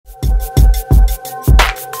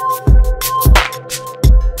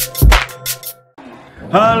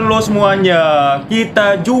Halo semuanya,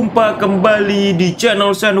 kita jumpa kembali di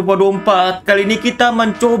channel saya 24. Kali ini kita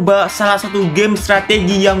mencoba salah satu game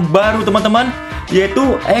strategi yang baru teman-teman,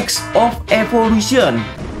 yaitu X of Evolution.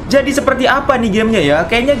 Jadi seperti apa nih gamenya ya?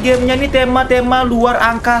 Kayaknya gamenya ini tema-tema luar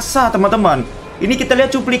angkasa teman-teman. Ini kita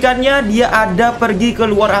lihat cuplikannya, dia ada pergi ke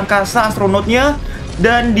luar angkasa astronotnya,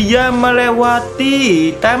 dan dia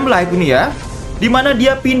melewati time life ini ya, dimana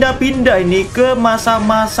dia pindah-pindah ini ke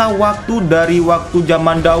masa-masa waktu, dari waktu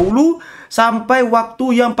zaman dahulu sampai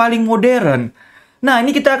waktu yang paling modern. Nah, ini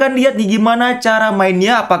kita akan lihat nih gimana cara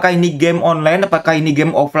mainnya. Apakah ini game online, apakah ini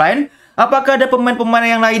game offline, apakah ada pemain-pemain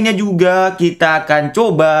yang lainnya juga. Kita akan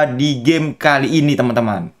coba di game kali ini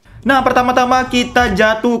teman-teman. Nah, pertama-tama kita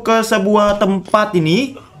jatuh ke sebuah tempat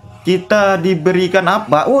ini. Kita diberikan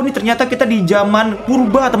apa? Oh, ini ternyata kita di zaman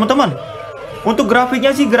purba teman-teman. Untuk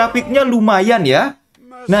grafiknya sih, grafiknya lumayan ya.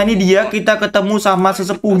 Nah, ini dia, kita ketemu sama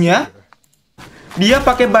sesepuhnya. Dia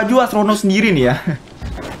pakai baju astronot sendiri nih ya.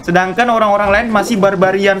 Sedangkan orang-orang lain masih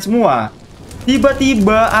barbarian semua.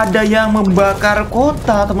 Tiba-tiba ada yang membakar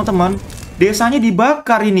kota, teman-teman. Desanya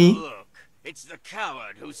dibakar ini.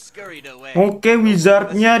 Oke,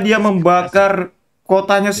 wizardnya dia membakar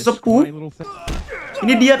kotanya sesepuh.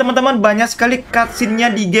 Ini dia, teman-teman, banyak sekali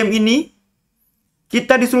cutscene-nya di game ini.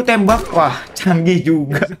 Kita disuruh tembak. Wah, canggih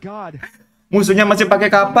juga. Musuhnya masih pakai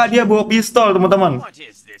kapal, dia bawa pistol, teman-teman.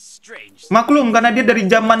 Maklum, karena dia dari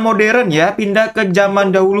zaman modern ya, pindah ke zaman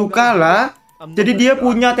dahulu kala. Jadi dia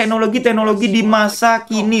punya teknologi-teknologi di masa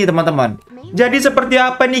kini, teman-teman. Jadi seperti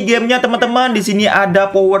apa nih gamenya, teman-teman? Di sini ada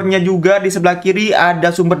powernya juga, di sebelah kiri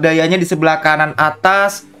ada sumber dayanya, di sebelah kanan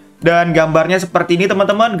atas. Dan gambarnya seperti ini,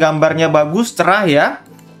 teman-teman. Gambarnya bagus, cerah ya.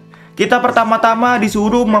 Kita pertama-tama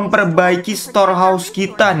disuruh memperbaiki storehouse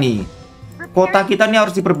kita nih. Kota kita nih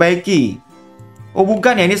harus diperbaiki. Oh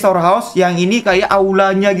bukan ya, ini storehouse. Yang ini kayak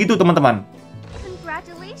aulanya gitu teman-teman.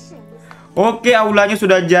 Oke, aulanya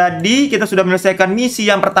sudah jadi. Kita sudah menyelesaikan misi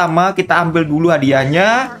yang pertama. Kita ambil dulu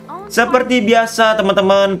hadiahnya. Seperti biasa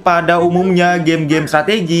teman-teman, pada umumnya game-game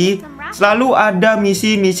strategi selalu ada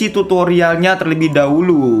misi-misi tutorialnya terlebih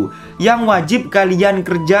dahulu, yang wajib kalian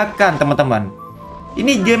kerjakan teman-teman.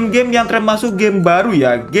 Ini game-game yang termasuk game baru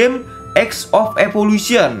ya, game X of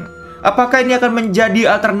Evolution. Apakah ini akan menjadi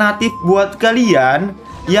alternatif buat kalian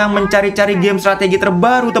yang mencari-cari game strategi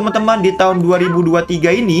terbaru teman-teman di tahun 2023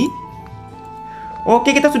 ini?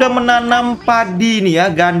 Oke, kita sudah menanam padi nih ya,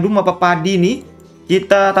 gandum apa padi nih.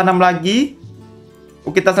 Kita tanam lagi.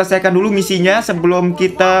 Kita selesaikan dulu misinya sebelum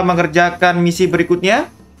kita mengerjakan misi berikutnya.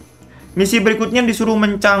 Misi berikutnya disuruh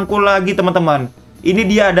mencangkul lagi teman-teman. Ini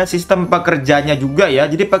dia ada sistem pekerjanya juga ya.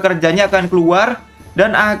 Jadi pekerjanya akan keluar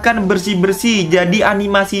dan akan bersih-bersih. Jadi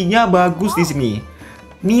animasinya bagus di sini.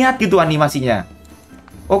 Niat gitu animasinya.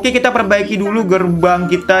 Oke, kita perbaiki dulu gerbang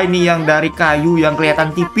kita ini yang dari kayu yang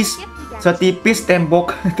kelihatan tipis. Setipis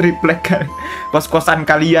tembok triplek kos-kosan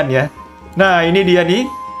kalian ya. Nah, ini dia nih.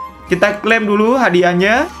 Kita klaim dulu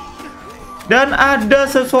hadiahnya. Dan ada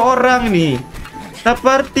seseorang nih.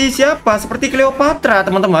 Seperti siapa? Seperti Cleopatra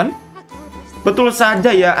teman-teman. Betul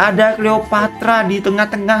saja ya, ada Cleopatra di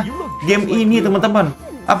tengah-tengah game ini teman-teman.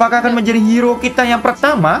 Apakah akan menjadi hero kita yang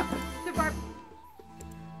pertama?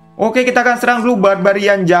 Oke, kita akan serang dulu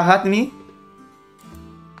barbarian jahat ini.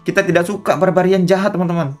 Kita tidak suka barbarian jahat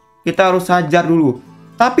teman-teman. Kita harus hajar dulu.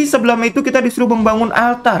 Tapi sebelum itu kita disuruh membangun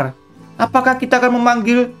altar. Apakah kita akan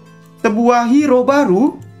memanggil sebuah hero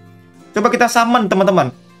baru? Coba kita summon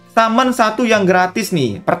teman-teman. Summon satu yang gratis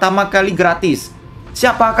nih. Pertama kali gratis.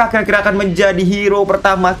 Siapakah kira-kira akan menjadi hero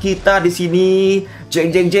pertama kita di sini? Jeng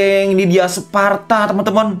jeng jeng, ini dia Sparta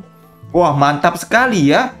teman-teman. Wah, mantap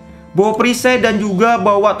sekali ya. Bawa perisai dan juga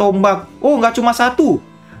bawa tombak. Oh, nggak cuma satu,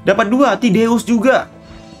 dapat dua, Tideus juga.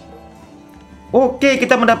 Oke,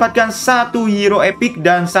 kita mendapatkan satu hero epic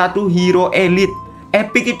dan satu hero elite.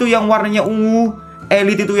 Epic itu yang warnanya ungu,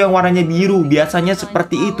 elite itu yang warnanya biru. Biasanya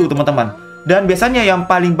seperti itu teman-teman. Dan biasanya yang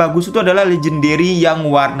paling bagus itu adalah legendary yang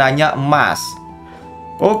warnanya emas.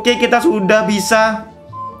 Oke, kita sudah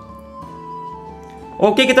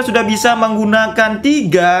bisa menggunakan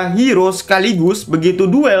 3 hero sekaligus. Begitu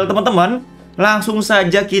duel teman-teman, langsung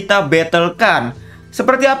saja kita battlekan.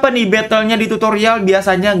 Seperti apa nih battlenya di tutorial?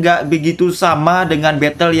 Biasanya nggak begitu sama dengan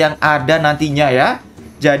battle yang ada nantinya ya.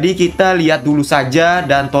 Jadi kita lihat dulu saja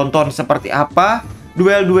dan tonton seperti apa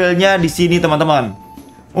duel-duelnya di sini teman-teman.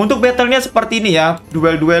 Untuk battlenya seperti ini ya,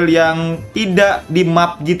 duel-duel yang tidak di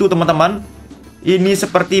map gitu teman-teman. Ini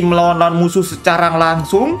seperti melawan musuh secara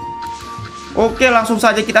langsung. Oke, langsung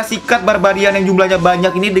saja kita sikat barbarian yang jumlahnya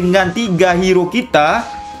banyak ini dengan 3 hero kita.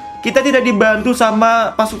 Kita tidak dibantu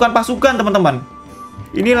sama pasukan-pasukan teman-teman.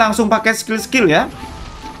 Ini langsung pakai skill-skill ya.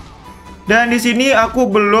 Dan di sini aku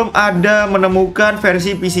belum ada menemukan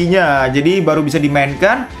versi PC-nya. Jadi baru bisa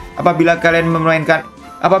dimainkan apabila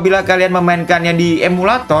kalian memainkannya di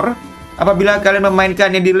emulator. Apabila kalian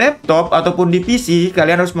memainkannya di laptop ataupun di PC,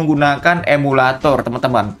 kalian harus menggunakan emulator,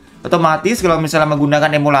 teman-teman. Otomatis kalau misalnya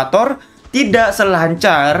menggunakan emulator, tidak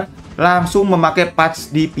selancar langsung memakai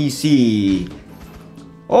patch di PC.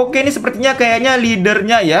 Oke, ini sepertinya kayaknya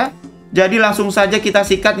leadernya ya. Jadi langsung saja kita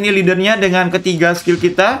sikat ini leadernya dengan ketiga skill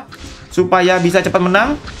kita, supaya bisa cepat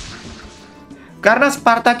menang. Karena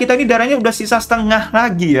Sparta kita ini darahnya udah sisa setengah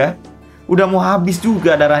lagi ya. Udah mau habis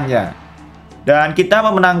juga darahnya. Dan kita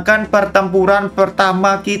memenangkan pertempuran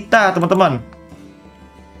pertama kita, teman-teman.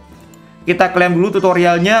 Kita klaim dulu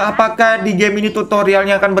tutorialnya. Apakah di game ini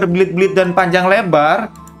tutorialnya akan berbelit-belit dan panjang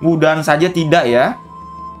lebar? Mudahan saja tidak ya.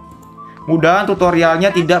 Mudahan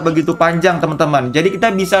tutorialnya tidak begitu panjang, teman-teman. Jadi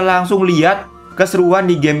kita bisa langsung lihat keseruan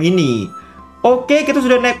di game ini. Oke, kita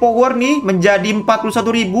sudah naik power nih menjadi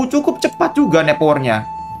 41.000. Cukup cepat juga naik powernya.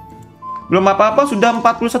 Belum apa-apa sudah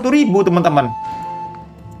 41.000, teman-teman.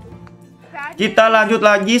 Kita lanjut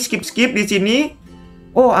lagi, skip di sini.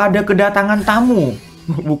 Oh, ada kedatangan tamu.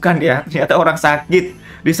 Bukan ya, ternyata orang sakit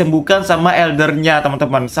disembuhkan sama eldernya,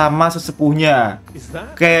 teman-teman, sama sesepuhnya.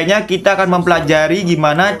 Kayaknya kita akan mempelajari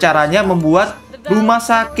gimana caranya membuat rumah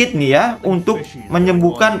sakit nih ya, untuk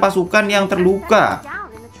menyembuhkan pasukan yang terluka.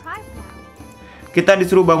 Kita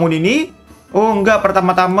disuruh bangun ini. Oh enggak,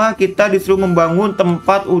 pertama-tama kita disuruh membangun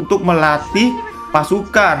tempat untuk melatih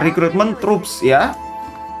pasukan, rekrutmen troops ya.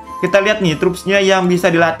 Kita lihat nih troopsnya yang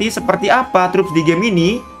bisa dilatih seperti apa troops di game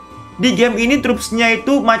ini. Di game ini troopsnya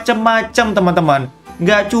itu macam-macam, teman-teman.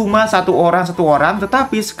 Nggak cuma satu orang,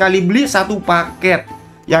 tetapi sekali beli satu paket.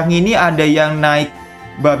 Yang ini ada yang naik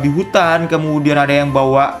babi hutan, kemudian ada yang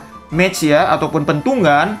bawa mage ya, ataupun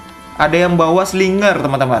pentungan. Ada yang bawa slinger,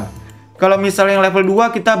 teman-teman. Kalau misalnya yang level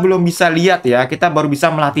 2 kita belum bisa lihat ya, kita baru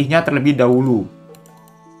bisa melatihnya terlebih dahulu.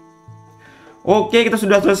 Oke, kita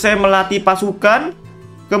sudah selesai melatih pasukan.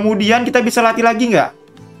 Kemudian kita bisa latih lagi nggak?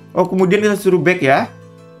 Oh, kemudian kita suruh back ya.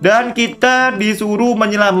 Dan kita disuruh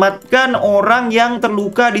menyelamatkan orang yang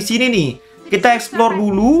terluka di sini nih. Kita explore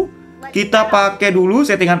dulu. Kita pakai dulu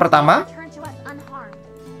settingan pertama.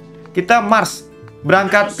 Kita march.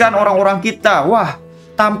 Berangkatkan orang-orang kita. Wah,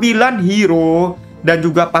 tampilan hero dan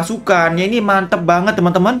juga pasukannya ini mantep banget,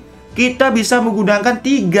 teman-teman. Kita bisa menggunakan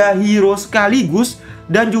 3 hero sekaligus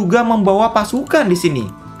dan juga membawa pasukan di sini.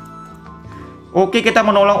 Oke, kita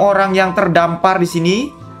menolong orang yang terdampar di sini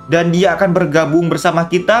dan dia akan bergabung bersama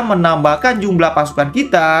kita menambahkan jumlah pasukan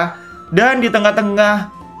kita. Dan di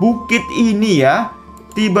tengah-tengah bukit ini ya,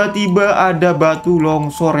 tiba-tiba ada batu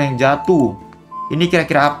longsor yang jatuh. Ini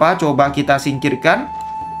kira-kira apa? Coba kita singkirkan.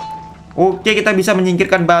 Oke, kita bisa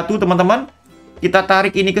menyingkirkan batu, teman-teman. Kita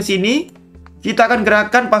tarik ini ke sini. Kita akan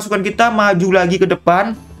gerakkan pasukan kita maju lagi ke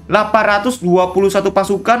depan. 821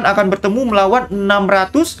 pasukan akan bertemu melawan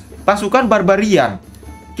 600 pasukan barbarian.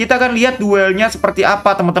 Kita akan lihat duelnya seperti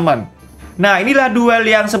apa, teman-teman. Nah, inilah duel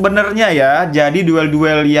yang sebenarnya ya. Jadi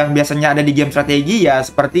duel-duel yang biasanya ada di game strategi ya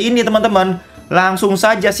seperti ini, teman-teman. Langsung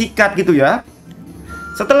saja sikat gitu ya.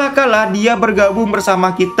 Setelah kalah, dia bergabung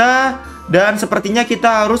bersama kita. Dan sepertinya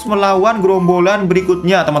kita harus melawan gerombolan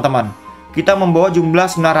berikutnya, teman-teman. Kita membawa jumlah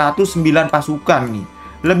 909 pasukan nih.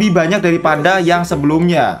 Lebih banyak daripada yang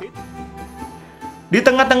sebelumnya. Di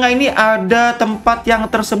tengah-tengah ini ada tempat yang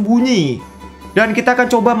tersembunyi. Dan kita akan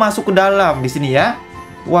coba masuk ke dalam di sini ya.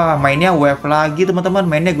 Wah, mainnya wave lagi, teman-teman.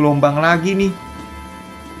 Mainnya gelombang lagi nih.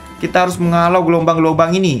 Kita harus menghalau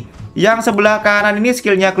gelombang-gelombang ini. Yang sebelah kanan ini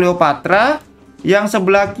skillnya Cleopatra. Yang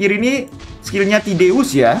sebelah kiri ini skillnya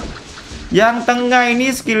Tideus ya. Yang tengah ini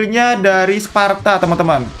skillnya dari Sparta,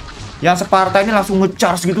 teman-teman. Yang Sparta ini langsung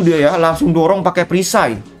nge-charge gitu dia ya. Langsung dorong pakai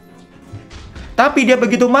perisai. Tapi dia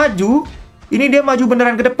begitu maju, ini dia maju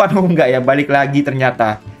beneran ke depan. Oh enggak ya, balik lagi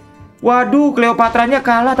ternyata. Waduh, Cleopatranya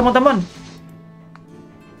kalah, teman-teman.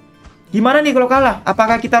 Gimana nih kalau kalah?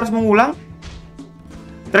 Apakah kita harus mengulang?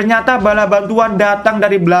 Ternyata bala bantuan datang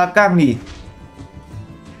dari belakang nih.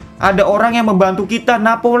 Ada orang yang membantu kita,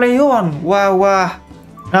 Napoleon. Wah.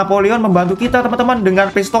 Napoleon membantu kita, teman-teman, dengan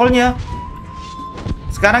pistolnya.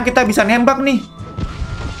 Sekarang kita bisa nembak nih.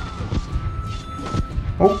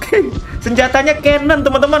 Oke, senjatanya cannon,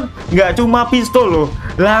 teman-teman. Nggak cuma pistol loh.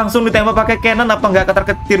 Langsung ditembak pakai cannon, apa nggak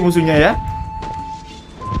ketar-ketir musuhnya ya?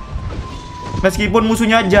 Meskipun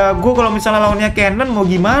musuhnya jago, kalau misalnya lawannya cannon, mau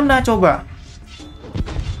gimana coba?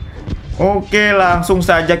 Oke, langsung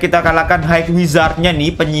saja kita kalahkan High Wizard-nya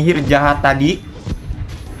nih, penyihir jahat tadi.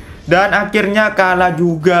 Dan akhirnya kalah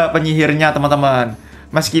juga penyihirnya, teman-teman.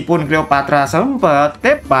 Meskipun Cleopatra sempat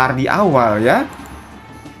tepar di awal ya.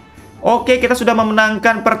 Oke, kita sudah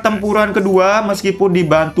memenangkan pertempuran kedua meskipun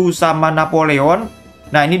dibantu sama Napoleon.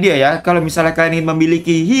 Nah, ini dia ya. Kalau misalnya kalian ingin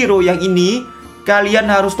memiliki hero yang ini, kalian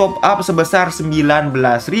harus top up sebesar 19.000.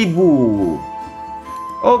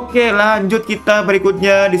 Oke, lanjut kita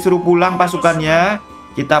berikutnya disuruh pulang pasukannya.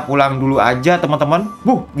 Kita pulang dulu aja, teman-teman.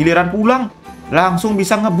 Giliran pulang langsung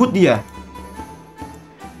bisa ngebut dia.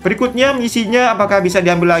 Berikutnya misinya apakah bisa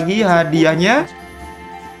diambil lagi hadiahnya?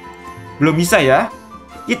 Belum bisa ya.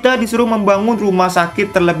 Kita disuruh membangun rumah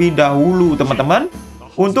sakit terlebih dahulu, teman-teman,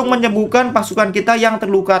 untuk menyembuhkan pasukan kita yang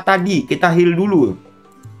terluka tadi. Kita heal dulu.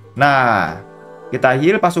 Nah, kita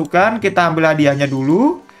heal pasukan, kita ambil hadiahnya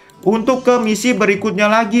dulu. Untuk ke misi berikutnya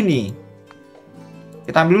lagi nih.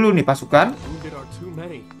 Kita ambil dulu nih pasukan.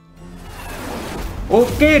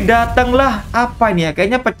 Oke, datanglah apa ini ya?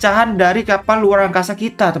 Kayaknya pecahan dari kapal luar angkasa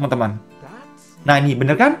kita, teman-teman. Nah, ini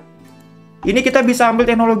bener kan? Ini kita bisa ambil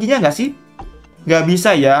teknologinya nggak sih? Nggak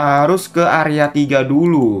bisa ya, harus ke area 3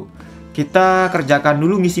 dulu. Kita kerjakan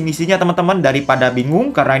dulu misi-misinya, teman-teman, daripada bingung.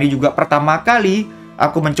 Karena ini juga pertama kali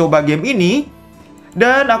aku mencoba game ini.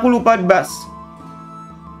 Dan aku lupa bahas.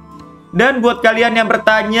 Dan buat kalian yang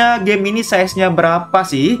bertanya, game ini size-nya berapa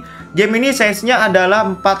sih? Game ini size-nya adalah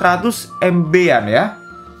 400 MB-an ya.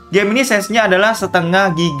 Game ini size-nya adalah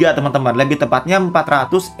setengah giga, teman-teman. Lebih tepatnya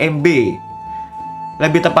 400 MB.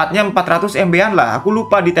 Lebih tepatnya 400 MB-an lah. Aku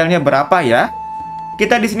lupa detailnya berapa ya.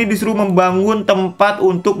 Kita di sini disuruh membangun tempat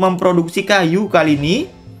untuk memproduksi kayu kali ini.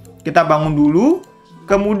 Kita bangun dulu.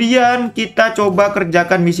 Kemudian kita coba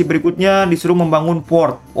kerjakan misi berikutnya, disuruh membangun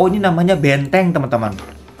port. Oh, ini namanya benteng, teman-teman.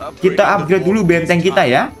 Kita upgrade dulu benteng kita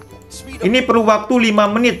ya. Ini perlu waktu 5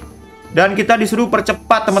 menit. Dan kita disuruh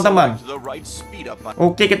percepat, teman-teman.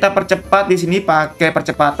 Oke, kita percepat di sini pakai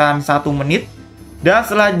percepatan 1 menit. Dan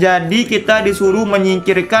setelah jadi kita disuruh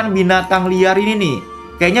menyingkirkan binatang liar ini nih.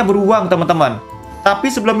 Kayaknya beruang, teman-teman.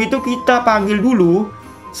 Tapi sebelum itu kita panggil dulu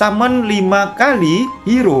summon 5 kali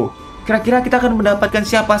hero. Kira-kira kita akan mendapatkan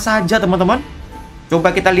siapa saja, teman-teman?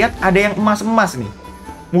 Coba kita lihat, ada yang emas-emas nih.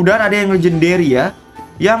 Mudah-mudahan ada yang legendary ya.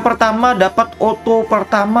 Yang pertama dapat auto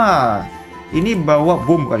pertama. Ini bawa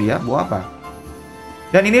bom kali ya, bawa apa?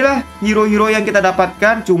 Dan inilah hero-hero yang kita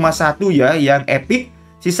dapatkan, cuma 1 ya, yang epic.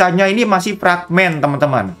 Sisanya ini masih fragmen,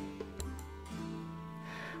 teman-teman.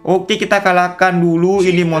 Oke, kita kalahkan dulu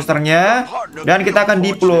ini monsternya. Dan kita akan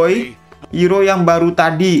deploy hero yang baru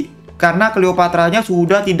tadi. Karena Cleopatranya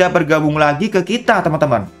sudah tidak bergabung lagi ke kita,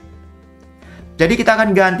 teman-teman. Jadi kita akan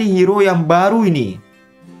ganti hero yang baru ini.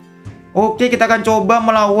 Oke, kita akan coba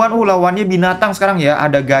melawan. Lawannya binatang sekarang ya.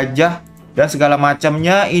 Ada gajah dan segala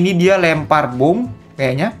macamnya. Ini dia lempar bom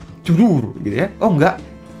kayaknya. Jurur gitu ya. Oh enggak,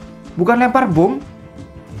 bukan lempar bom.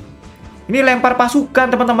 Ini lempar pasukan,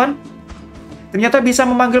 teman-teman. Ternyata bisa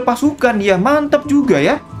memanggil pasukan dia. Mantap juga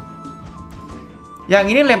ya. Yang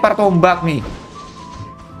ini lempar tombak nih.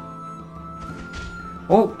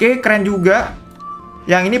 Oke, keren juga.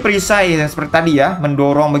 Yang ini perisai seperti tadi ya,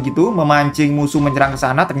 mendorong begitu, memancing musuh menyerang ke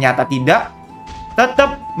sana. Ternyata tidak.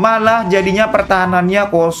 Tetap malah jadinya pertahanannya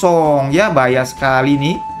kosong ya, bahaya sekali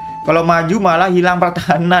nih. Kalau maju malah hilang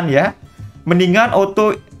pertahanan ya.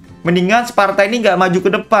 Mendingan Sparta ini nggak maju ke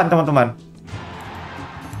depan, teman-teman.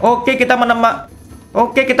 Oke,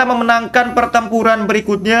 kita memenangkan pertempuran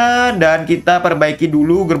berikutnya. Dan kita perbaiki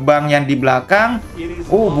dulu gerbang yang di belakang.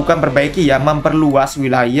 Oh, bukan perbaiki ya, memperluas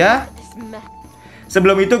wilayah.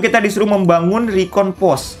 Sebelum itu kita disuruh membangun recon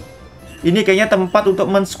post. Ini kayaknya tempat untuk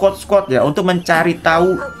men-scout ya, untuk mencari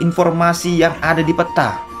tahu informasi yang ada di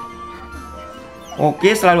peta.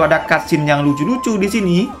 Oke, selalu ada cutscene yang lucu-lucu di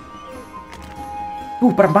sini.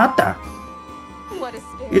 Permata.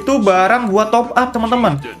 Itu barang buat top up,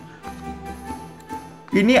 teman-teman.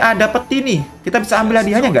 Ini ada peti nih. Kita bisa ambil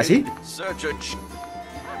hadiahnya nggak sih?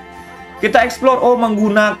 Kita explore. Oh,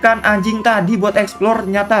 menggunakan anjing tadi buat explore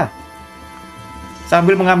ternyata.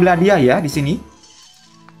 Sambil mengambil hadiah ya di sini.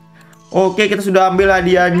 Oke, kita sudah ambil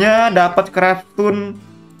hadiahnya. Dapat crafting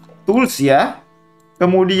tools ya.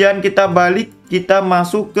 Kemudian kita balik. Kita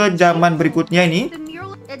masuk ke zaman berikutnya ini.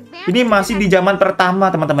 Ini masih di zaman pertama,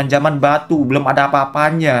 teman-teman. Zaman batu. Belum ada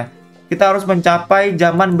apa-apanya. Kita harus mencapai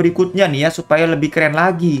zaman berikutnya nih ya, supaya lebih keren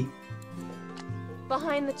lagi.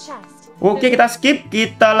 Oke, kita skip.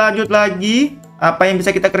 Kita lanjut lagi. Apa yang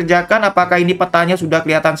bisa kita kerjakan? Apakah ini petanya sudah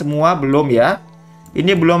kelihatan semua? Belum ya.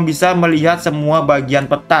 Ini belum bisa melihat semua bagian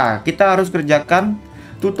peta. Kita harus kerjakan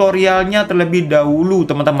tutorialnya terlebih dahulu,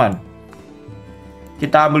 teman-teman.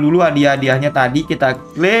 Kita ambil dulu hadiah-hadiahnya tadi. Kita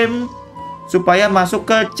klaim supaya masuk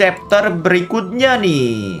ke chapter berikutnya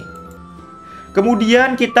nih.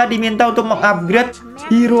 Kemudian kita diminta untuk mengupgrade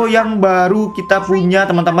hero yang baru kita punya,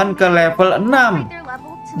 teman-teman, ke level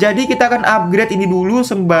 6. Jadi kita akan upgrade ini dulu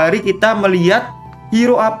sembari kita melihat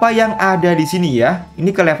hero apa yang ada di sini ya.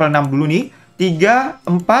 Ini ke level 6 dulu nih. 3,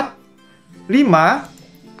 4, 5,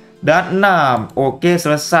 dan 6. Oke,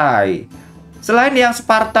 selesai. Selain yang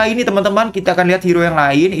Sparta ini teman-teman, kita akan lihat hero yang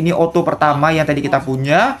lain. Ini Otto pertama yang tadi kita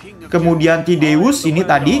punya. Kemudian Tideus ini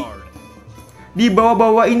tadi. Di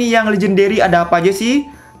bawah-bawah ini yang legendary ada apa aja sih?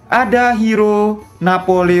 Ada hero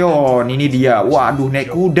Napoleon. Ini dia. Waduh,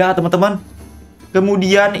 naik kuda teman-teman.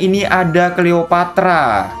 Kemudian ini ada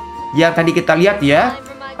Cleopatra yang tadi kita lihat ya.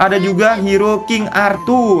 Ada juga hero King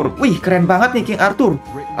Arthur. Wih, keren banget nih King Arthur.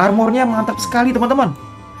 Armornya mantap sekali teman-teman.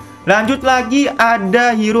 Lanjut lagi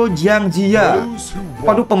ada hero Jiang Jia.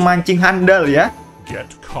 Waduh, pemancing handal ya.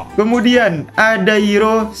 Kemudian ada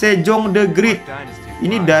hero Sejong the Great.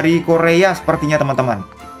 Ini dari Korea sepertinya teman-teman.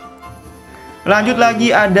 Lanjut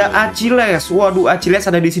lagi ada Achilles. Waduh, Achilles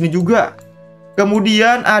ada di sini juga.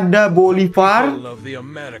 Kemudian ada Bolivar.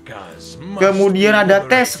 Kemudian ada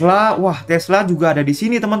Tesla. Wah, Tesla juga ada di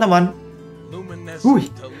sini teman-teman. Wih,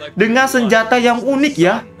 dengan senjata yang unik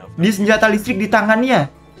ya. Di senjata listrik di tangannya.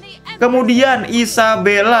 Kemudian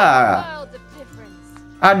Isabella.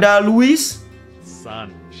 Ada Louis.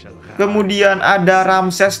 Kemudian ada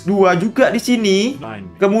Ramses II juga di sini.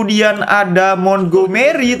 Kemudian ada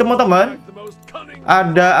Montgomery, teman-teman.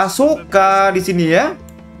 Ada Asoka di sini ya.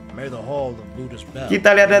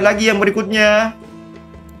 Kita lihat lagi yang berikutnya.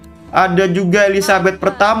 Ada juga Elizabeth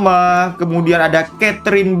pertama. Kemudian ada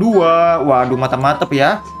Catherine II. Waduh, mantap-mantap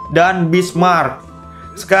ya. Dan Bismarck.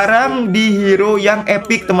 Sekarang di hero yang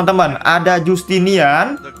epic teman-teman. Ada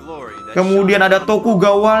Justinian. Kemudian ada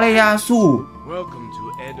Tokugawa Ieyasu.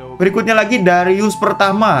 Berikutnya lagi Darius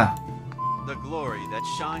pertama.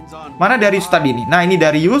 Mana Darius tadi nih? Nah, ini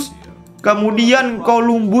Darius. Kemudian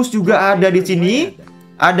Columbus juga ada di sini.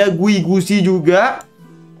 Ada Guiguzi juga.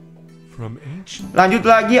 Lanjut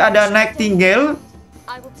lagi ada Nightingale.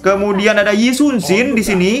 Kemudian ada Yi Sun Shin di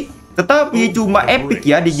sini. Tetapi cuma epic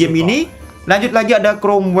ya di game ini. Lanjut lagi ada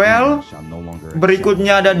Cromwell.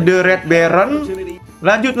 Berikutnya ada The Red Baron.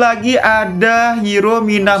 Lanjut lagi ada hero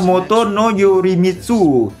Minamoto no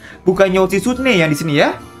Yorimitsu. Bukan Yoshitsune yang di sini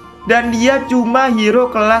ya. Dan dia cuma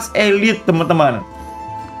hero kelas elite teman-teman.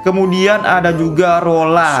 Kemudian ada juga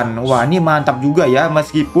Roland. Wah, ini mantap juga ya.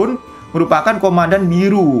 Meskipun merupakan komandan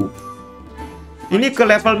biru. Ini ke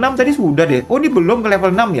level 6 tadi sudah deh. Oh, ini belum ke level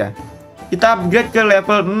 6 ya. Kita upgrade ke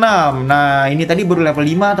level 6. Nah, ini tadi baru level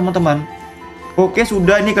 5 teman-teman. Oke,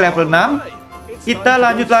 sudah ini ke level 6. Kita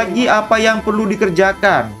lanjut lagi apa yang perlu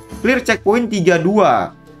dikerjakan. Clear checkpoint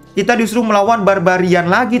 32. Kita disuruh melawan barbarian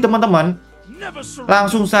lagi, teman-teman.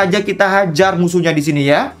 Langsung saja kita hajar musuhnya di sini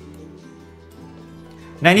ya.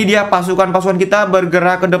 Nah, ini dia pasukan-pasukan kita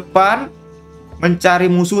bergerak ke depan mencari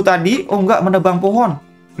musuh tadi. Oh, enggak, menebang pohon.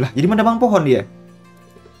 Lah, jadi menebang pohon dia.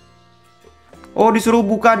 Oh, disuruh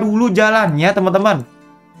buka dulu jalannya, teman-teman.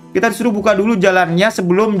 Kita disuruh buka dulu jalannya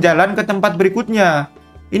sebelum jalan ke tempat berikutnya.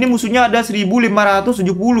 Ini musuhnya ada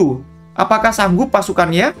 1570. Apakah sanggup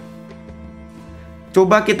pasukannya?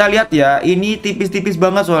 Coba kita lihat ya. Ini tipis-tipis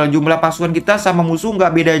banget soal jumlah pasukan kita sama musuh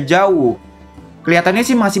nggak beda jauh. Kelihatannya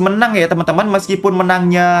sih masih menang ya teman-teman. Meskipun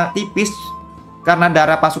menangnya tipis. Karena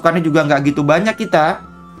darah pasukannya juga nggak gitu banyak kita.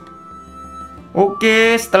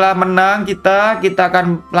 Oke, setelah menang kita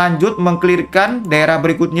akan lanjut mengklirkan daerah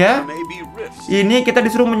berikutnya. Ini kita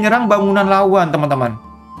disuruh menyerang bangunan lawan, teman-teman.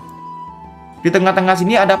 Di tengah-tengah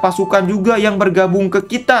sini ada pasukan juga yang bergabung ke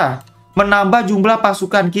kita, menambah jumlah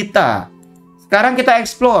pasukan kita. Sekarang kita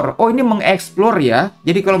explore. Oh, ini mengeksplor ya.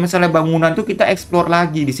 Jadi kalau misalnya bangunan tuh kita explore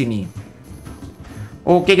lagi di sini.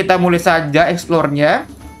 Oke, kita mulai saja explore-nya.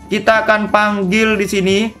 Kita akan panggil di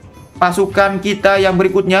sini pasukan kita yang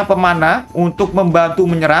berikutnya, pemanah, untuk membantu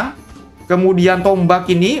menyerang. Kemudian tombak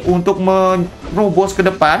ini untuk merobos ke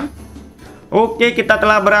depan. Oke, kita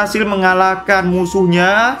telah berhasil mengalahkan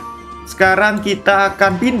musuhnya. Sekarang kita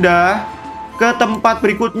akan pindah ke tempat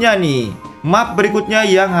berikutnya nih. Map berikutnya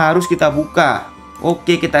yang harus kita buka.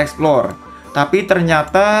 Oke, kita explore. Tapi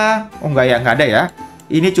ternyata, oh enggak ya, enggak ada ya.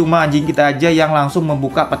 Ini cuma anjing kita aja yang langsung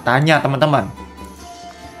membuka petanya, teman-teman.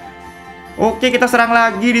 Oke, kita serang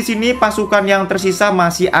lagi di sini. Pasukan yang tersisa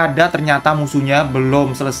masih ada. Ternyata musuhnya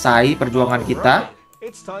belum selesai perjuangan kita.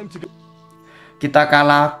 Kita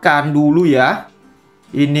kalahkan dulu ya.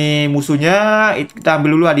 Ini musuhnya. Kita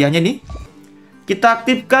ambil dulu hadiahnya nih. Kita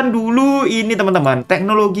aktifkan dulu ini teman-teman.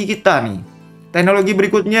 Teknologi kita nih. Teknologi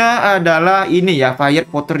berikutnya adalah ini ya. Fire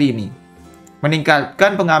pottery ini.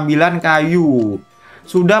 Meningkatkan pengambilan kayu.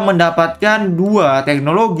 Sudah mendapatkan 2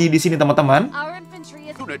 teknologi di sini teman-teman.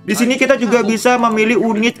 Di sini kita juga bisa memilih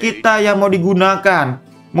unit kita yang mau digunakan.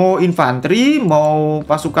 Mau infanteri, mau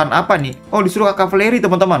pasukan apa nih? Oh, disuruh kavaleri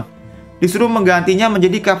teman-teman. Disuruh menggantinya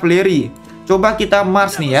menjadi kavaleri. Coba kita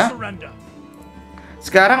march nih ya.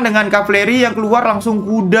 Sekarang dengan kavaleri yang keluar langsung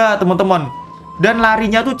kuda teman-teman. Dan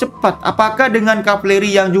larinya tuh cepat. Apakah dengan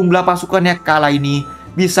kavaleri yang jumlah pasukannya kalah ini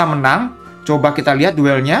bisa menang? Coba kita lihat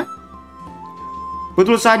duelnya.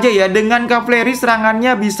 Betul saja ya, dengan kavaleri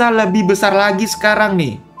serangannya bisa lebih besar lagi sekarang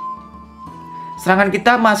nih. Serangan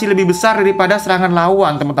kita masih lebih besar daripada serangan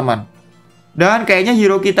lawan teman-teman. Dan kayaknya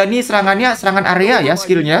hero kita nih serangannya serangan area ya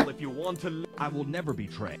skillnya.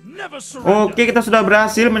 Oke, kita sudah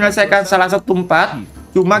berhasil menyelesaikan salah satu tempat.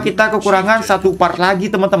 Cuma kita kekurangan satu part lagi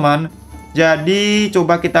teman-teman. Jadi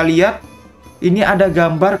coba kita lihat. Ini ada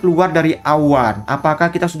gambar keluar dari awan. Apakah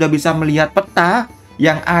kita sudah bisa melihat peta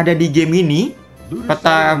yang ada di game ini?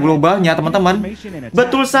 Peta globalnya teman-teman.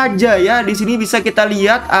 Betul saja ya, di sini bisa kita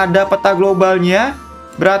lihat ada peta globalnya.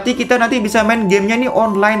 Berarti kita nanti bisa main gamenya nih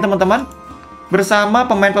online teman-teman, bersama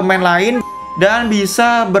pemain-pemain lain, dan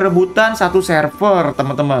bisa berebutan satu server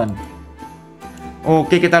teman-teman.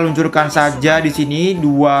 Oke, kita luncurkan saja di sini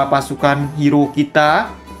dua pasukan hero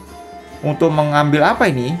kita untuk mengambil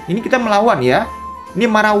apa ini? Ini kita melawan ya. Ini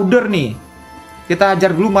marauder nih. Kita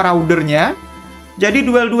ajar dulu maraudernya. Jadi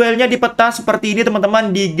duel-duelnya di peta seperti ini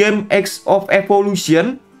teman-teman di game X of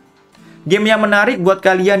Evolution. Game yang menarik buat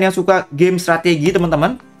kalian yang suka game strategi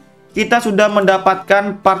teman-teman. Kita sudah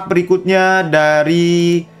mendapatkan part berikutnya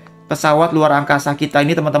dari pesawat luar angkasa kita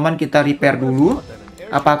ini teman-teman. Kita repair dulu.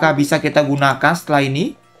 Apakah bisa kita gunakan setelah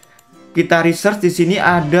ini? Kita research di sini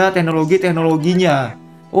ada teknologi-teknologinya.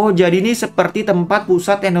 Oh, jadi ini seperti tempat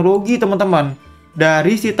pusat teknologi teman-teman.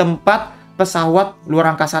 Dari si tempat pesawat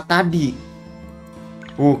luar angkasa tadi.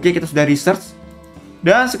 Oke, kita sudah research.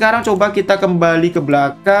 Dan sekarang coba kita kembali ke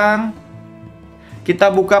belakang.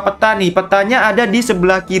 Kita buka peta nih. Petanya ada di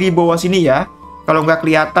sebelah kiri bawah sini ya. Kalau nggak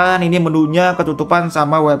kelihatan, ini menunya ketutupan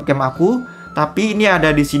sama webcam aku. Tapi ini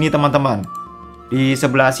ada di sini teman-teman. Di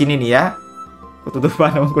sebelah sini nih ya.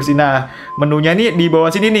 Ketutupan sama kursi. Nah, menunya nih di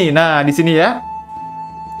bawah sini nih. Nah, di sini ya.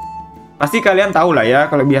 Pasti kalian tahu lah ya.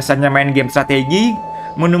 Kalau biasanya main game strategi,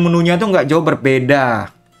 menu-menunya tuh nggak jauh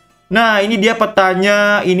berbeda. Nah, ini dia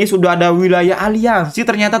petanya. Ini sudah ada wilayah aliansi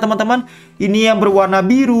ternyata teman-teman. Ini yang berwarna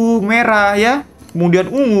biru, merah ya. Kemudian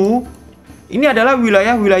ungu. Ini adalah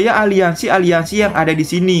wilayah-wilayah aliansi-aliansi yang ada di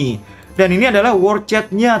sini. Dan ini adalah war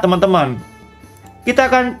chat-nya teman-teman. Kita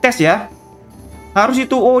akan tes ya. Harus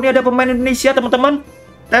itu. Oh, ini ada pemain Indonesia teman-teman.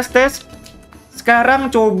 Tes. Sekarang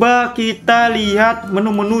coba kita lihat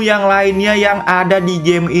menu-menu yang lainnya yang ada di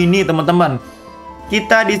game ini teman-teman.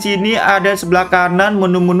 Kita di sini ada sebelah kanan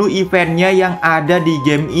menu-menu eventnya yang ada di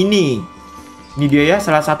game ini. Ini dia ya,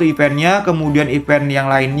 salah satu eventnya. Kemudian event yang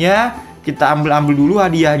lainnya kita ambil dulu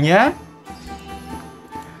hadiahnya.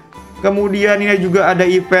 Kemudian ini juga ada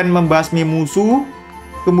event membasmi musuh.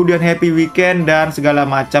 Kemudian happy weekend dan segala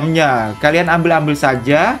macamnya. Kalian ambil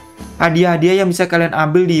saja hadiah-hadiah yang bisa kalian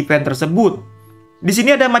ambil di event tersebut. Di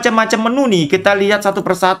sini ada macam-macam menu nih. Kita lihat satu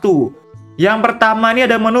persatu. Yang pertama ini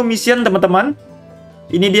ada menu mission teman-teman.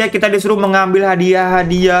 Ini dia, kita disuruh mengambil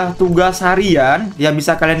hadiah-hadiah tugas harian yang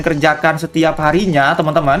bisa kalian kerjakan setiap harinya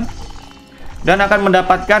teman-teman. Dan akan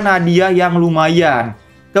mendapatkan hadiah yang lumayan.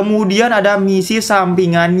 Kemudian ada misi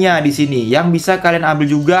sampingannya di sini yang bisa kalian ambil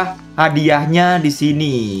juga hadiahnya di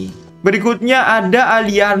sini. Berikutnya ada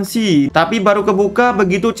aliansi, tapi baru kebuka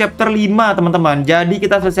begitu chapter 5 teman-teman. Jadi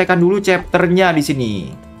kita selesaikan dulu chapternya di sini.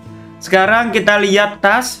 Sekarang kita lihat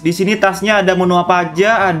tas. Di sini tasnya ada menu apa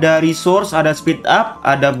aja? Ada resource, ada speed up,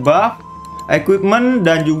 ada buff, equipment,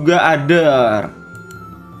 dan juga other.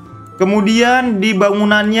 Kemudian di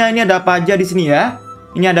bangunannya ini ada apa aja di sini ya?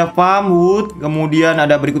 Ini ada farm wood, kemudian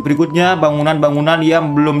ada berikutnya bangunan-bangunan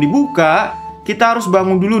yang belum dibuka. Kita harus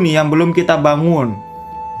bangun dulu nih yang belum kita bangun.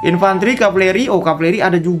 Infanteri, kavaleri, oh kavaleri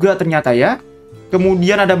ada juga ternyata ya.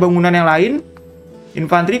 Kemudian ada bangunan yang lain.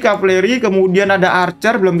 Infanteri, kavaleri, kemudian ada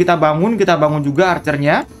archer, belum kita bangun juga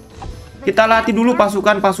archernya. Kita latih dulu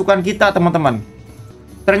pasukan-pasukan kita teman-teman.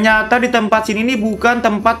 Ternyata di tempat sini nih bukan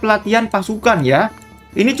tempat pelatihan pasukan ya.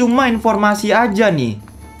 Ini cuma informasi aja nih.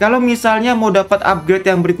 Kalau misalnya mau dapat upgrade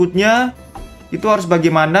yang berikutnya, itu harus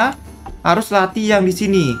bagaimana? Harus latih yang di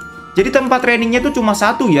sini. Jadi tempat trainingnya itu cuma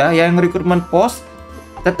satu ya, yang recruitment post.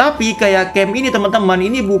 Tetapi kayak camp ini teman-teman,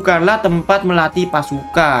 ini bukanlah tempat melatih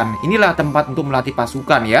pasukan. Inilah tempat untuk melatih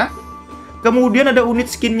pasukan ya. Kemudian ada unit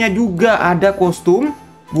skinnya juga, ada kostum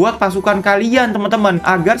buat pasukan kalian teman-teman,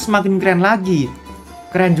 agar semakin keren lagi.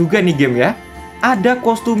 Keren juga nih game ya. Ada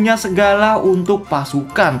kostumnya segala untuk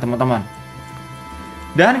pasukan teman-teman.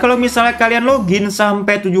 Dan kalau misalnya kalian login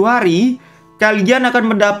sampai 7 hari, kalian akan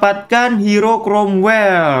mendapatkan hero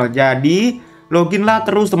Cromwell. Jadi loginlah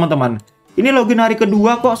terus teman-teman. Ini login hari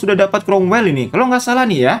kedua kok sudah dapat Cromwell ini, kalau nggak salah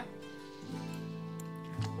nih ya.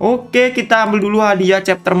 Oke, kita ambil dulu hadiah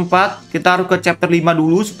chapter 4. Kita harus ke chapter 5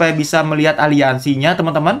 dulu supaya bisa melihat aliansinya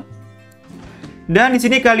teman-teman. Dan di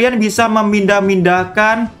sini kalian bisa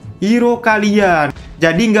memindah-mindahkan hero kalian.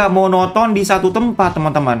 Jadi nggak monoton di satu tempat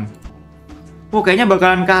teman-teman. Oh, kayaknya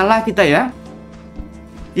bakalan kalah kita ya.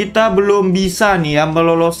 Kita belum bisa nih ya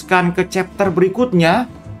meloloskan ke chapter berikutnya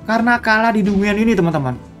karena kalah di dunia ini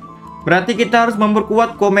teman-teman. Berarti kita harus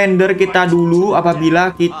memperkuat commander kita dulu apabila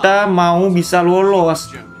kita mau bisa lolos.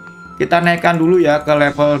 Kita naikkan dulu ya ke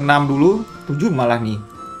level 6 dulu, 7 malah nih.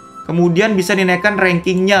 Kemudian bisa dinaikkan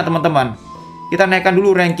rankingnya teman-teman. Kita naikkan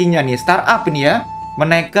dulu rankingnya nih, startup ini ya,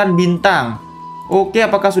 menaikkan bintang. Oke,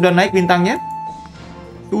 apakah sudah naik bintangnya?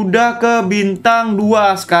 Sudah ke bintang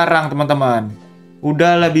 2 sekarang teman-teman.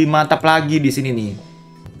 Udah lebih mantap lagi di sini nih.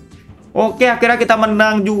 Oke, akhirnya kita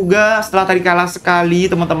menang juga setelah tadi kalah sekali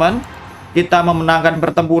teman-teman. Kita memenangkan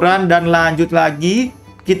pertempuran dan lanjut lagi.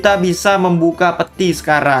 Kita bisa membuka peti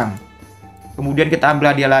sekarang. Kemudian kita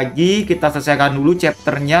ambil hadiah lagi. Kita selesaikan dulu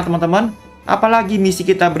chapternya teman-teman. Apalagi misi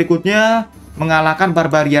kita berikutnya mengalahkan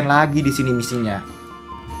barbarian lagi di sini misinya.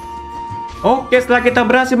 Oke, setelah kita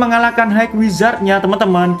berhasil mengalahkan High Wizard-nya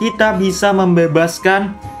teman-teman, kita bisa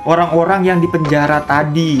membebaskan orang-orang yang dipenjara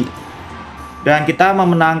tadi. Dan kita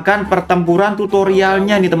memenangkan pertempuran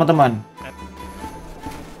tutorialnya nih teman-teman.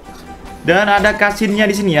 Dan ada cutscene-nya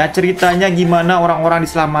di sini ya, ceritanya gimana orang-orang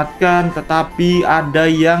diselamatkan, tetapi ada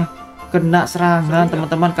yang kena serangan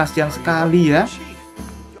teman-teman, kasihan sekali ya.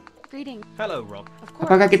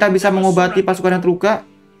 Apakah kita bisa mengobati pasukan yang terluka?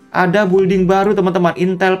 Ada building baru teman-teman,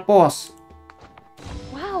 Intel Post.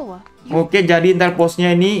 Oke, jadi Intel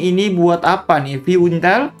Post-nya ini buat apa nih? View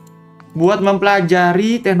Intel buat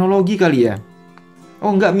mempelajari teknologi kali ya.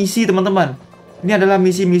 Oh, enggak, misi teman-teman. Ini adalah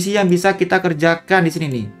misi-misi yang bisa kita kerjakan di sini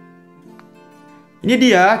nih. Ini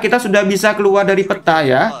dia, kita sudah bisa keluar dari peta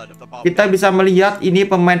ya. Kita bisa melihat ini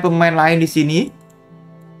pemain-pemain lain di sini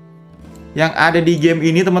yang ada di game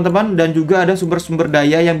ini teman-teman, dan juga ada sumber-sumber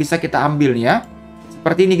daya yang bisa kita ambil ya.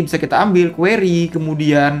 Seperti ini bisa kita ambil query,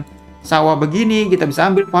 kemudian sawah begini kita bisa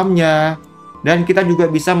ambil farmnya, dan kita juga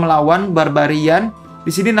bisa melawan barbarian. Di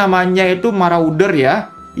sini namanya itu marauder ya,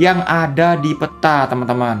 yang ada di peta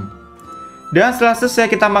teman-teman. Dan setelah selesai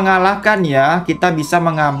kita mengalahkannya, kita bisa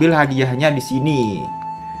mengambil hadiahnya di sini.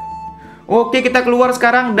 Oke, kita keluar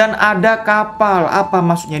sekarang dan ada kapal. Apa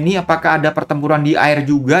maksudnya nih? Apakah ada pertempuran di air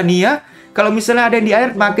juga nih ya? Kalau misalnya ada yang di air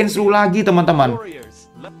makin seru lagi teman-teman.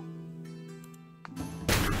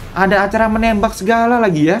 Ada acara menembak segala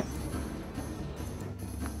lagi ya.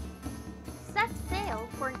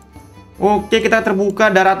 Oke, kita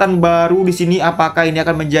terbuka daratan baru di sini. Apakah ini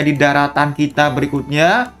akan menjadi daratan kita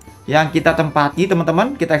berikutnya yang kita tempati,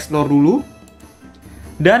 teman-teman? Kita explore dulu.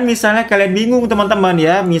 Dan misalnya kalian bingung, teman-teman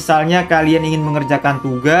ya, misalnya kalian ingin mengerjakan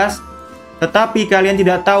tugas, tetapi kalian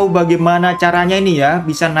tidak tahu bagaimana caranya ini ya,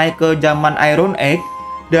 bisa naik ke zaman Iron Age,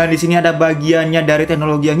 dan di sini ada bagiannya dari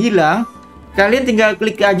teknologi yang hilang. Kalian tinggal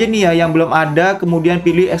klik aja nih ya yang belum ada, kemudian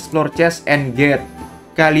pilih Explore Chest and Get.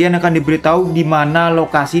 Kalian akan diberitahu di mana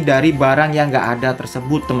lokasi dari barang yang nggak ada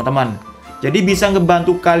tersebut, teman-teman. Jadi bisa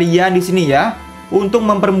ngebantu kalian di sini ya untuk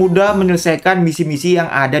mempermudah menyelesaikan misi-misi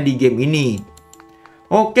yang ada di game ini.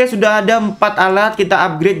 Oke, sudah ada 4 alat, kita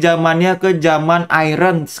upgrade zamannya ke zaman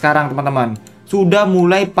Iron sekarang, teman-teman. Sudah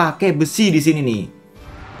mulai pakai besi di sini nih.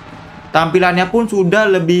 Tampilannya pun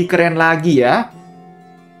sudah lebih keren lagi ya.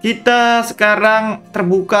 Kita sekarang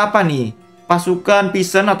terbuka apa nih? Pasukan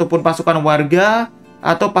peasant ataupun pasukan warga,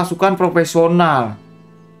 atau pasukan profesional.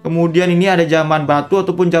 Kemudian ini ada zaman batu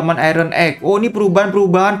ataupun zaman Iron Age. Oh, ini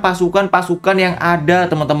perubahan-perubahan pasukan-pasukan yang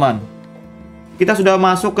ada, teman-teman. Kita sudah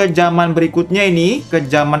masuk ke zaman berikutnya ini, ke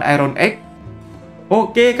zaman Iron Age.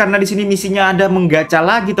 Oke, karena di sini misinya ada menggacha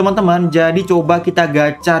lagi, teman-teman. Jadi coba kita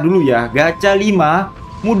gacha dulu ya. Gacha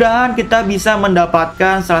 5. Mudahan kita bisa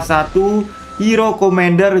mendapatkan salah satu hero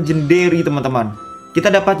commander legendary, teman-teman. Kita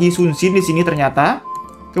dapat Yisunsin di sini ternyata.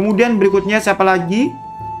 Kemudian berikutnya siapa lagi?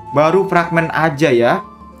 Baru fragmen aja ya.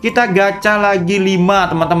 Kita gacha lagi 5,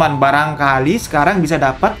 teman-teman. Barangkali sekarang bisa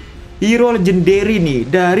dapat hero legendary nih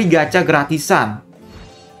dari gacha gratisan.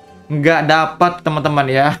 Nggak dapat, teman-teman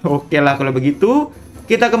ya. Oke lah kalau begitu.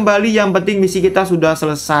 Kita kembali, yang penting misi kita sudah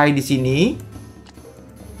selesai di sini.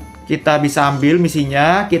 Kita bisa ambil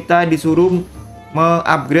misinya. Kita disuruh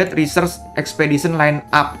mengupgrade research expedition line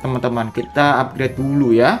up, teman-teman. Kita upgrade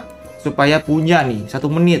dulu ya, supaya punya nih 1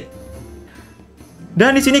 menit.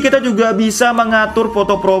 Dan di sini kita juga bisa mengatur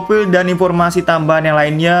foto profil dan informasi tambahan yang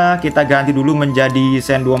lainnya. Kita ganti dulu menjadi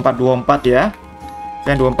Sen 2424 ya.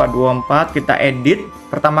 Sen 2424 kita edit.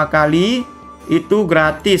 Pertama kali itu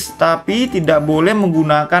gratis, tapi tidak boleh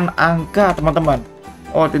menggunakan angka, teman-teman.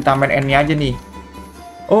 Oh, tambahin N-nya aja nih.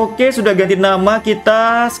 Oke, sudah ganti nama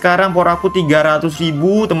kita. Sekarang power aku 300.000,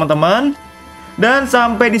 teman-teman. Dan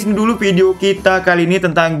sampai di sini dulu video kita kali ini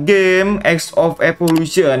tentang game X of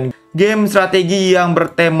Evolution. Game strategi yang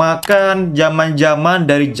bertemakan zaman-zaman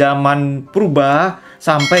dari zaman purba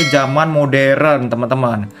sampai zaman modern,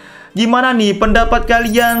 teman-teman. Gimana nih pendapat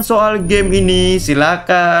kalian soal game ini?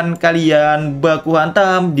 Silakan kalian baku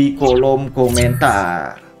hantam di kolom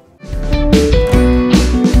komentar.